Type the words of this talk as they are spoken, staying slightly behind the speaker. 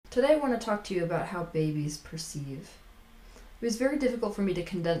Today I want to talk to you about how babies perceive. It was very difficult for me to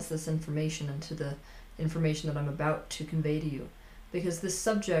condense this information into the information that I'm about to convey to you, because this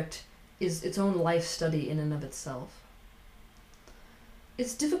subject is its own life study in and of itself.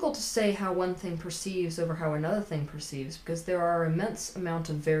 It's difficult to say how one thing perceives over how another thing perceives, because there are an immense amount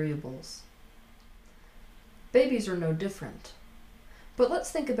of variables. Babies are no different. But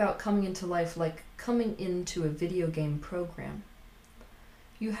let's think about coming into life like coming into a video game program.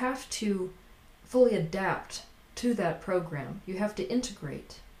 You have to fully adapt to that program. You have to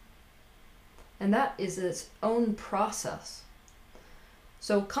integrate. And that is its own process.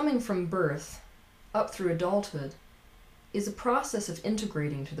 So coming from birth up through adulthood is a process of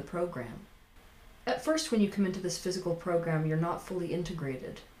integrating to the program. At first, when you come into this physical program, you're not fully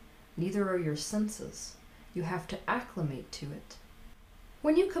integrated. Neither are your senses. You have to acclimate to it.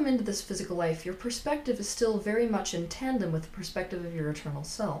 When you come into this physical life, your perspective is still very much in tandem with the perspective of your eternal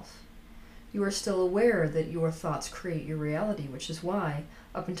self. You are still aware that your thoughts create your reality, which is why,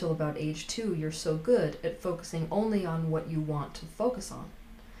 up until about age 2, you're so good at focusing only on what you want to focus on.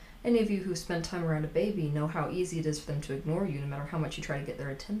 Any of you who spend time around a baby know how easy it is for them to ignore you no matter how much you try to get their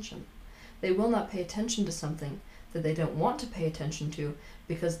attention. They will not pay attention to something that they don't want to pay attention to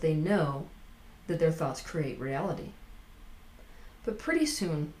because they know that their thoughts create reality. But pretty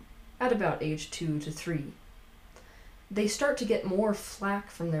soon, at about age 2 to 3, they start to get more flack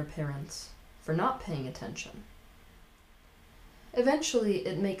from their parents for not paying attention. Eventually,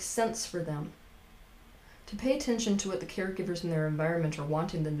 it makes sense for them to pay attention to what the caregivers in their environment are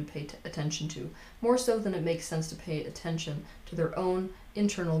wanting them to pay attention to, more so than it makes sense to pay attention to their own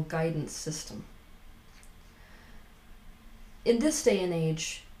internal guidance system. In this day and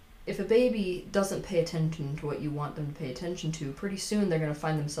age, if a baby doesn't pay attention to what you want them to pay attention to, pretty soon they're going to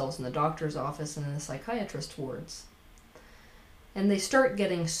find themselves in the doctor's office and in the psychiatrist wards. And they start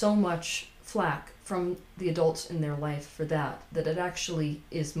getting so much flack from the adults in their life for that it actually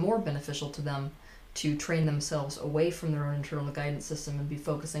is more beneficial to them to train themselves away from their own internal guidance system and be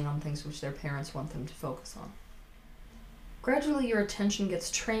focusing on things which their parents want them to focus on. Gradually, your attention gets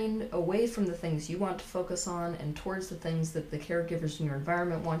trained away from the things you want to focus on and towards the things that the caregivers in your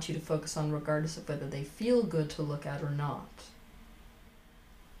environment want you to focus on, regardless of whether they feel good to look at or not.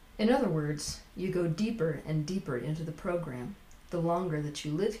 In other words, you go deeper and deeper into the program the longer that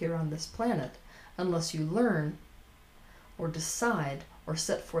you live here on this planet, unless you learn or decide or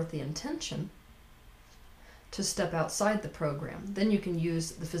set forth the intention to step outside the program. Then you can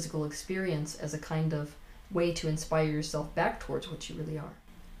use the physical experience as a kind of way to inspire yourself back towards what you really are.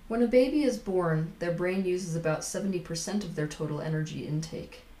 When a baby is born, their brain uses about 70% of their total energy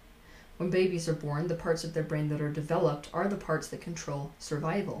intake. When babies are born, the parts of their brain that are developed are the parts that control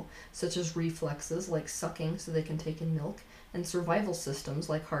survival, such as reflexes like sucking so they can take in milk, and survival systems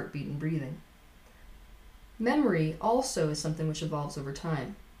like heartbeat and breathing. Memory also is something which evolves over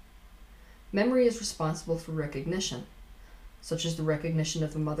time. Memory is responsible for recognition, such as the recognition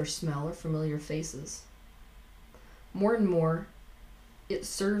of a mother's smell or familiar faces. More and more, it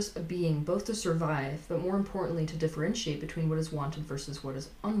serves a being both to survive, but more importantly to differentiate between what is wanted versus what is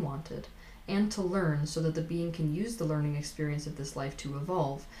unwanted, and to learn so that the being can use the learning experience of this life to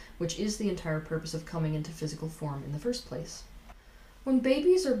evolve, which is the entire purpose of coming into physical form in the first place. When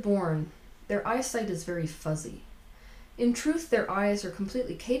babies are born, their eyesight is very fuzzy. In truth, their eyes are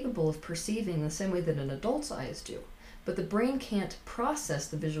completely capable of perceiving the same way that an adult's eyes do, but the brain can't process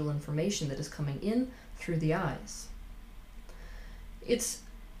the visual information that is coming in through the eyes. It's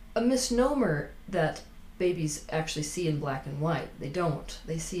a misnomer that babies actually see in black and white. They don't.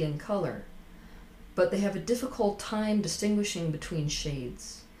 They see in color. But they have a difficult time distinguishing between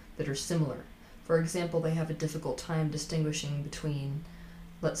shades that are similar. For example, they have a difficult time distinguishing between,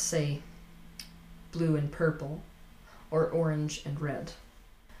 let's say, blue and purple, or orange and red.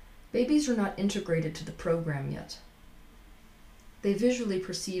 Babies are not integrated to the program yet. They visually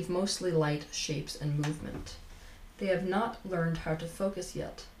perceive mostly light, shapes, and movement. They have not learned how to focus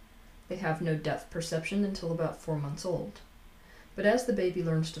yet. They have no depth perception until about 4 months old. But as the baby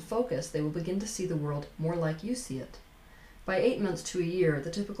learns to focus, they will begin to see the world more like you see it. By 8 months to a year,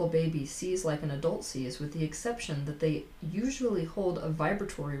 the typical baby sees like an adult sees, with the exception that they usually hold a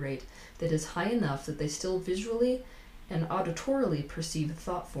vibratory rate that is high enough that they still visually and auditorily perceive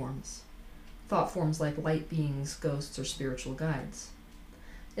thought forms. Thought forms like light beings, ghosts, or spiritual guides.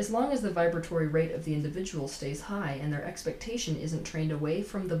 As long as the vibratory rate of the individual stays high and their expectation isn't trained away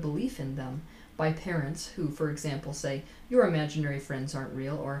from the belief in them by parents who, for example, say, "Your imaginary friends aren't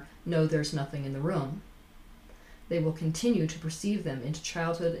real," or "No, there's nothing in the room," they will continue to perceive them into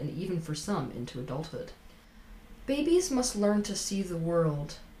childhood and even for some into adulthood. Babies must learn to see the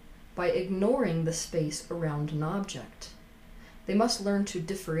world by ignoring the space around an object. They must learn to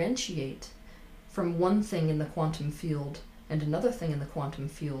differentiate from one thing in the quantum field and another thing in the quantum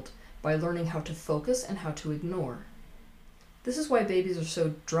field by learning how to focus and how to ignore. This is why babies are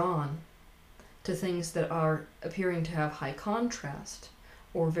so drawn to things that are appearing to have high contrast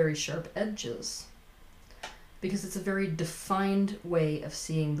or very sharp edges, because it's a very defined way of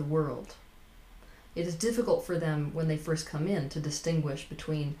seeing the world. It is difficult for them when they first come in to distinguish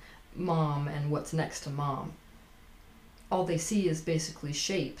between mom and what's next to mom. All they see is basically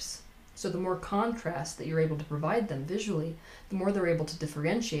shapes. So the more contrast that you're able to provide them visually, the more they're able to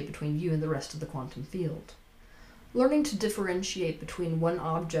differentiate between you and the rest of the quantum field. Learning to differentiate between one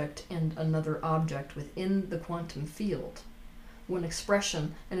object and another object within the quantum field, one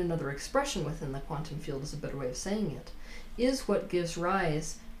expression and another expression within the quantum field is a better way of saying it, is what gives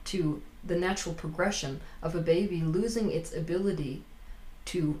rise to the natural progression of a baby losing its ability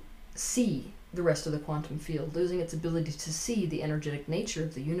to see the rest of the quantum field, losing its ability to see the energetic nature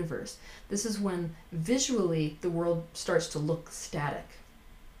of the universe. This is when visually the world starts to look static.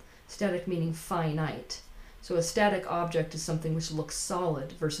 Static meaning finite. So a static object is something which looks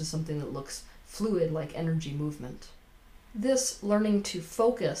solid versus something that looks fluid, like energy movement. This learning to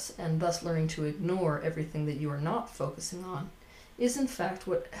focus and thus learning to ignore everything that you are not focusing on is in fact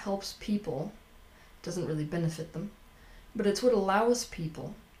what helps people. It doesn't really benefit them, but it's what allows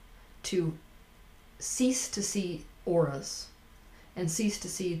people to cease to see auras and cease to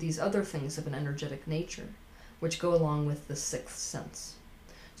see these other things of an energetic nature, which go along with the sixth sense.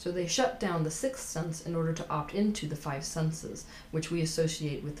 So they shut down the sixth sense in order to opt into the five senses, which we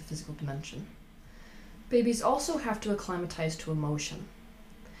associate with the physical dimension. Babies also have to acclimatize to emotion.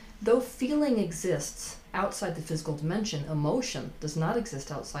 Though feeling exists outside the physical dimension, emotion does not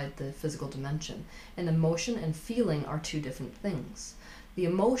exist outside the physical dimension, and emotion and feeling are two different things. The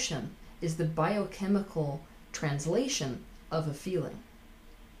emotion is the biochemical translation of a feeling.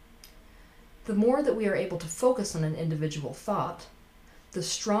 The more that we are able to focus on an individual thought, the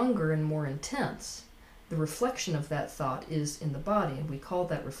stronger and more intense the reflection of that thought is in the body, and we call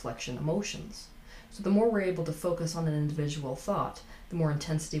that reflection emotions. So the more we're able to focus on an individual thought, the more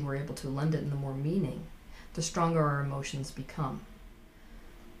intensity we're able to lend it and the more meaning, the stronger our emotions become.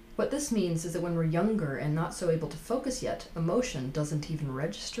 What this means is that when we're younger and not so able to focus yet, emotion doesn't even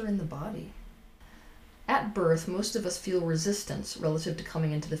register in the body. At birth, most of us feel resistance relative to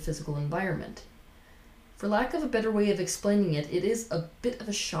coming into the physical environment. For lack of a better way of explaining it, it is a bit of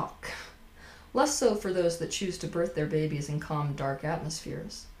a shock. Less so for those that choose to birth their babies in calm, dark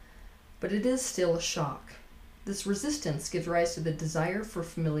atmospheres. But it is still a shock. This resistance gives rise to the desire for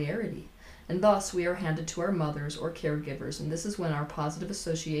familiarity, and thus we are handed to our mothers or caregivers, and this is when our positive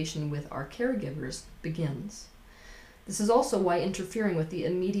association with our caregivers begins. This is also why interfering with the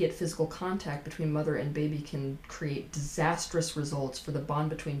immediate physical contact between mother and baby can create disastrous results for the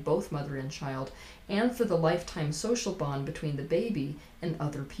bond between both mother and child, and for the lifetime social bond between the baby and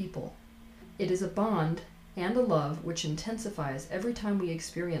other people. It is a bond and a love which intensifies every time we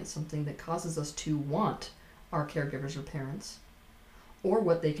experience something that causes us to want our caregivers or parents, or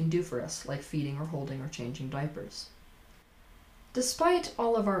what they can do for us, like feeding or holding or changing diapers. Despite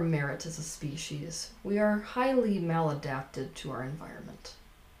all of our merit as a species, we are highly maladapted to our environment.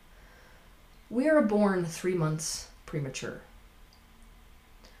 We are born 3 months premature.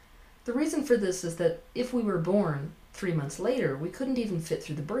 The reason for this is that if we were born 3 months later, we couldn't even fit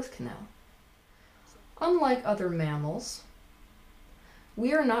through the birth canal. Unlike other mammals,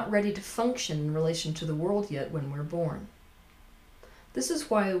 we are not ready to function in relation to the world yet when we're born. This is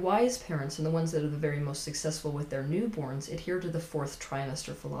why wise parents and the ones that are the very most successful with their newborns adhere to the 4th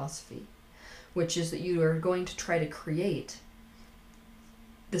trimester philosophy, which is that you are going to try to create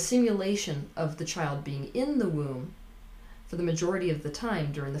the simulation of the child being in the womb for the majority of the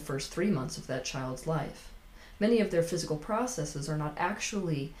time during the first 3 months of that child's life. Many of their physical processes are not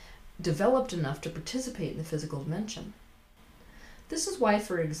actually developed enough to participate in the physical dimension. This is why,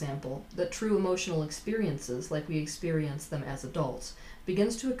 for example, that true emotional experiences, like we experience them as adults,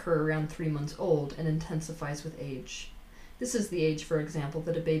 begins to occur around 3 months old and intensifies with age. This is the age, for example,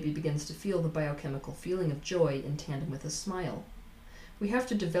 that a baby begins to feel the biochemical feeling of joy in tandem with a smile. We have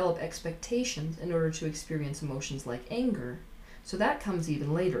to develop expectations in order to experience emotions like anger, so that comes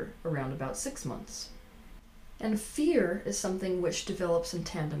even later, around about 6 months. And fear is something which develops in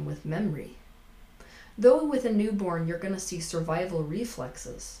tandem with memory. Though with a newborn you're going to see survival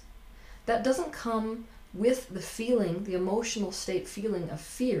reflexes, that doesn't come with the feeling, the emotional state feeling of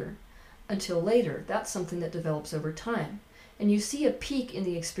fear until later. That's something that develops over time. And you see a peak in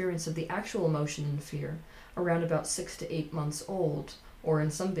the experience of the actual emotion and fear around about 6 to 8 months old, or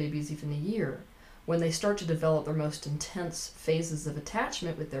in some babies even a year, when they start to develop their most intense phases of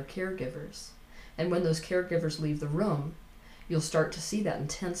attachment with their caregivers. And when those caregivers leave the room, you'll start to see that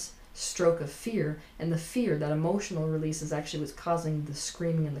intense stroke of fear, and the fear, that emotional release, is actually what's causing the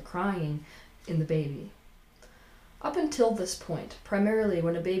screaming and the crying in the baby. Up until this point, primarily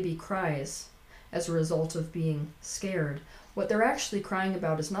when a baby cries as a result of being scared, what they're actually crying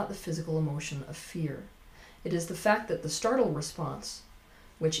about is not the physical emotion of fear. It is the fact that the startle response,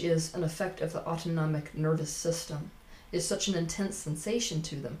 which is an effect of the autonomic nervous system, is such an intense sensation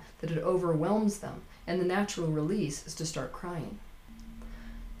to them that it overwhelms them, and the natural release is to start crying.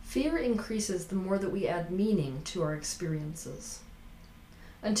 Fear increases the more that we add meaning to our experiences.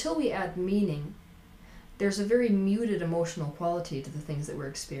 Until we add meaning, there's a very muted emotional quality to the things that we're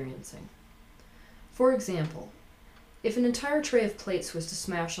experiencing. For example, if an entire tray of plates was to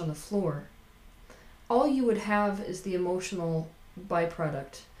smash on the floor, all you would have is the emotional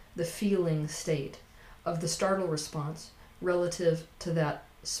byproduct, the feeling state of the startle response relative to that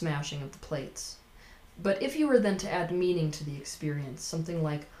smashing of the plates. But if you were then to add meaning to the experience, something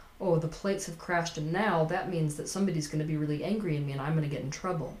like, oh, the plates have crashed and now that means that somebody's going to be really angry at me and I'm going to get in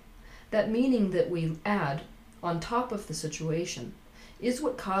trouble. That meaning that we add on top of the situation is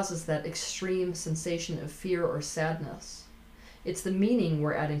what causes that extreme sensation of fear or sadness. It's the meaning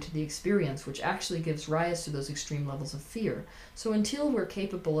we're adding to the experience which actually gives rise to those extreme levels of fear. So until we're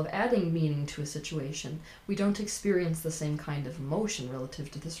capable of adding meaning to a situation, we don't experience the same kind of emotion relative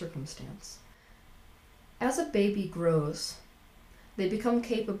to the circumstance. As a baby grows, they become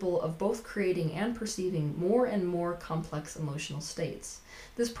capable of both creating and perceiving more and more complex emotional states.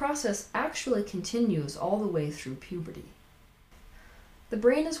 This process actually continues all the way through puberty. The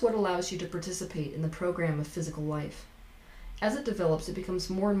brain is what allows you to participate in the program of physical life. As it develops, it becomes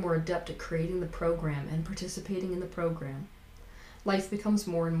more and more adept at creating the program and participating in the program. Life becomes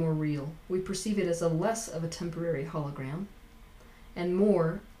more and more real. We perceive it as less of a temporary hologram, and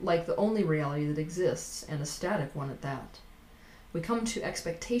more like the only reality that exists, and a static one at that. We come to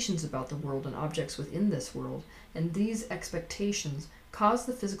expectations about the world and objects within this world, and these expectations cause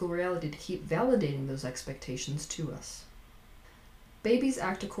the physical reality to keep validating those expectations to us. Babies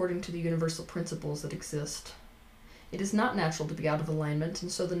act according to the universal principles that exist. It is not natural to be out of alignment, and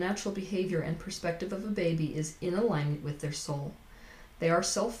so the natural behavior and perspective of a baby is in alignment with their soul. They are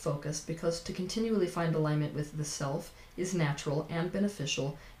self-focused because to continually find alignment with the self is natural and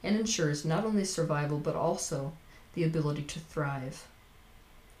beneficial and ensures not only survival but also the ability to thrive.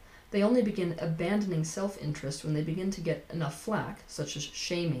 They only begin abandoning self-interest when they begin to get enough flack, such as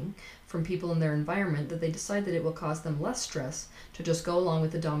shaming, from people in their environment that they decide that it will cause them less stress to just go along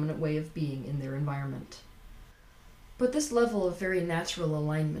with the dominant way of being in their environment. But this level of very natural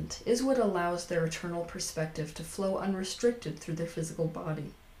alignment is what allows their eternal perspective to flow unrestricted through their physical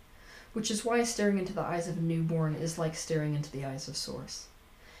body, which is why staring into the eyes of a newborn is like staring into the eyes of Source.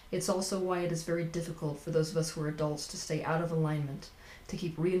 It's also why it is very difficult for those of us who are adults to stay out of alignment, to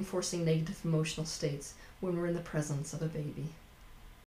keep reinforcing negative emotional states when we're in the presence of a baby.